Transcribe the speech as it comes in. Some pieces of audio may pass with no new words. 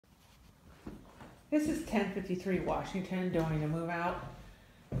This is 1053 Washington doing a move out.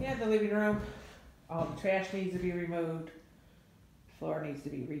 Yeah, the living room, all the trash needs to be removed. Floor needs to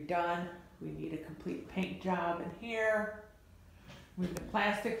be redone. We need a complete paint job in here. Remove the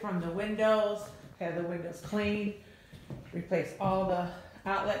plastic from the windows, have the windows cleaned. Replace all the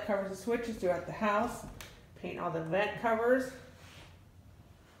outlet covers and switches throughout the house. Paint all the vent covers.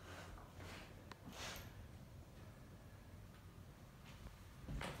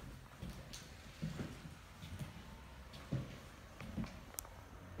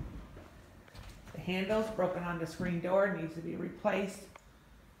 The handle's broken on the screen door, needs to be replaced.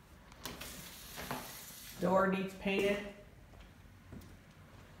 Door needs painted.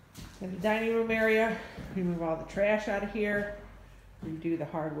 In the dining room area, remove all the trash out of here. Redo the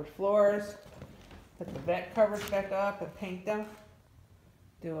hardwood floors. Put the vent covers back up and paint them.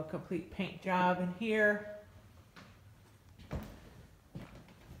 Do a complete paint job in here.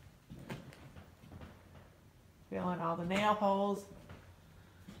 Fill in all the nail holes.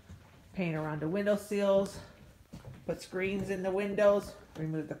 Paint around the window sills. Put screens in the windows.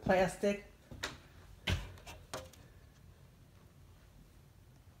 Remove the plastic.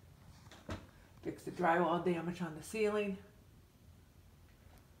 Fix the drywall damage on the ceiling.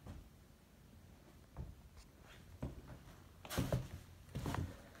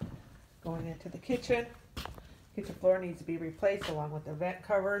 Going into the kitchen. Kitchen floor needs to be replaced along with the vent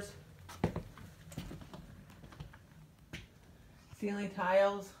covers. Ceiling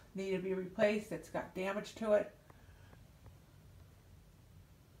tiles need to be replaced. It's got damage to it.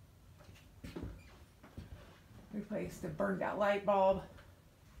 Replace the burned out light bulb.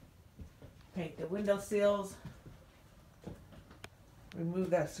 Paint the window sills. Remove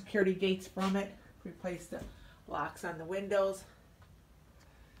the security gates from it. Replace the locks on the windows.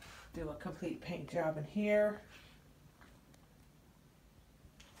 Do a complete paint job in here.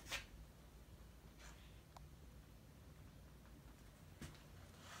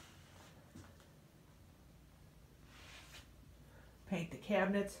 Paint the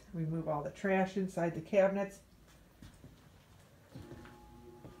cabinets. Remove all the trash inside the cabinets.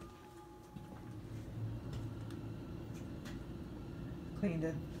 Clean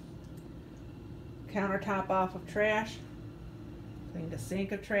the countertop off of trash. Clean the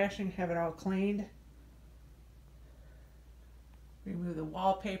sink of trash and have it all cleaned. Remove the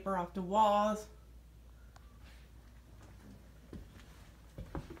wallpaper off the walls.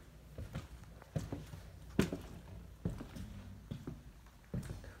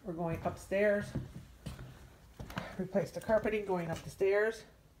 We're going upstairs. Replace the carpeting going up the stairs.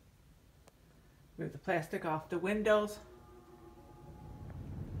 Remove the plastic off the windows.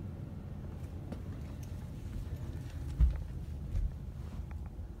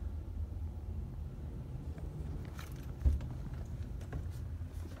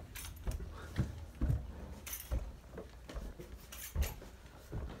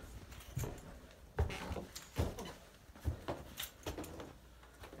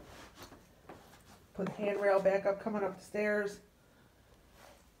 Put the handrail back up coming up the stairs.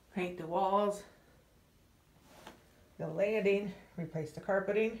 Paint the walls. The landing. Replace the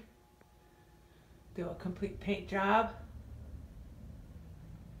carpeting. Do a complete paint job.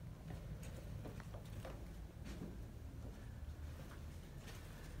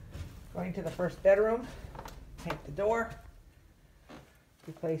 Going to the first bedroom. Paint the door.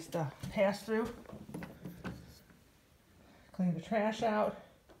 Replace the pass-through. Clean the trash out.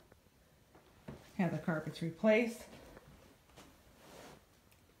 Have the carpets replaced.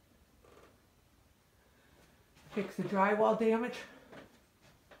 Fix the drywall damage.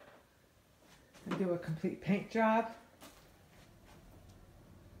 And do a complete paint job.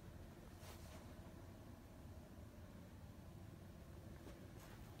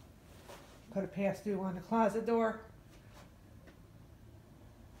 Put a pass-through on the closet door.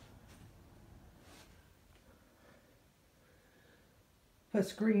 Put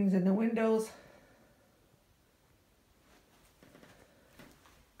screens in the windows.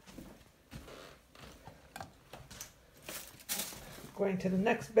 Going to the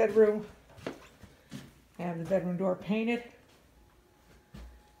next bedroom, have the bedroom door painted,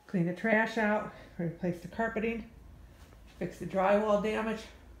 clean the trash out, replace the carpeting, fix the drywall damage.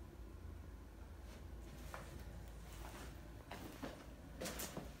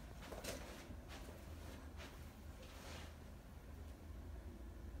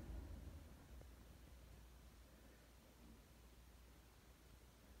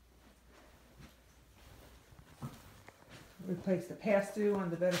 Replace the pass-through on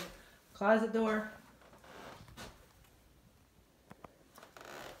the bed closet door.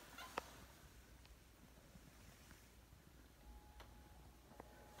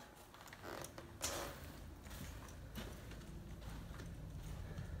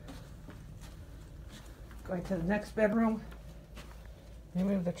 Going to the next bedroom.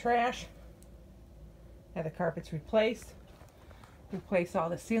 Remove the trash. Have the carpets replaced. Replace all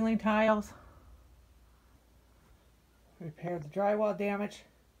the ceiling tiles. Repair the drywall damage.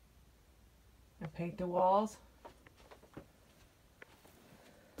 And paint the walls.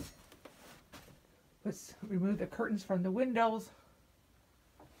 Let's remove the curtains from the windows.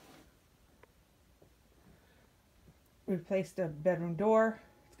 Replace the bedroom door.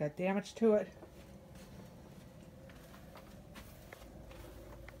 It's got damage to it.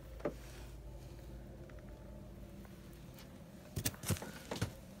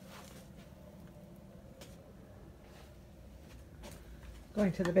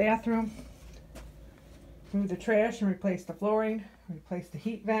 Going to the bathroom. Remove the trash and replace the flooring. Replace the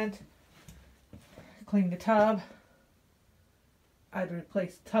heat vent. Clean the tub. I'd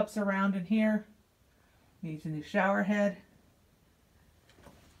replace tubs around in here. Needs a new shower head.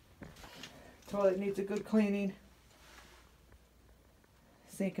 Toilet needs a good cleaning.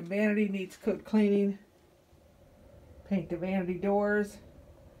 Sink and vanity needs good cleaning. Paint the vanity doors.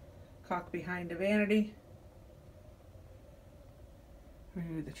 Caulk behind the vanity.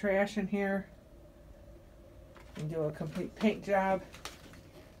 Remove the trash in here. And do a complete paint job.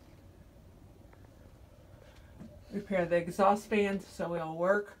 Repair the exhaust fans so it'll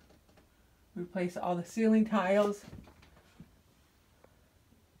work. Replace all the ceiling tiles.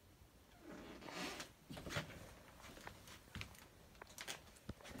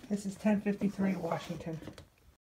 This is 1053 Washington.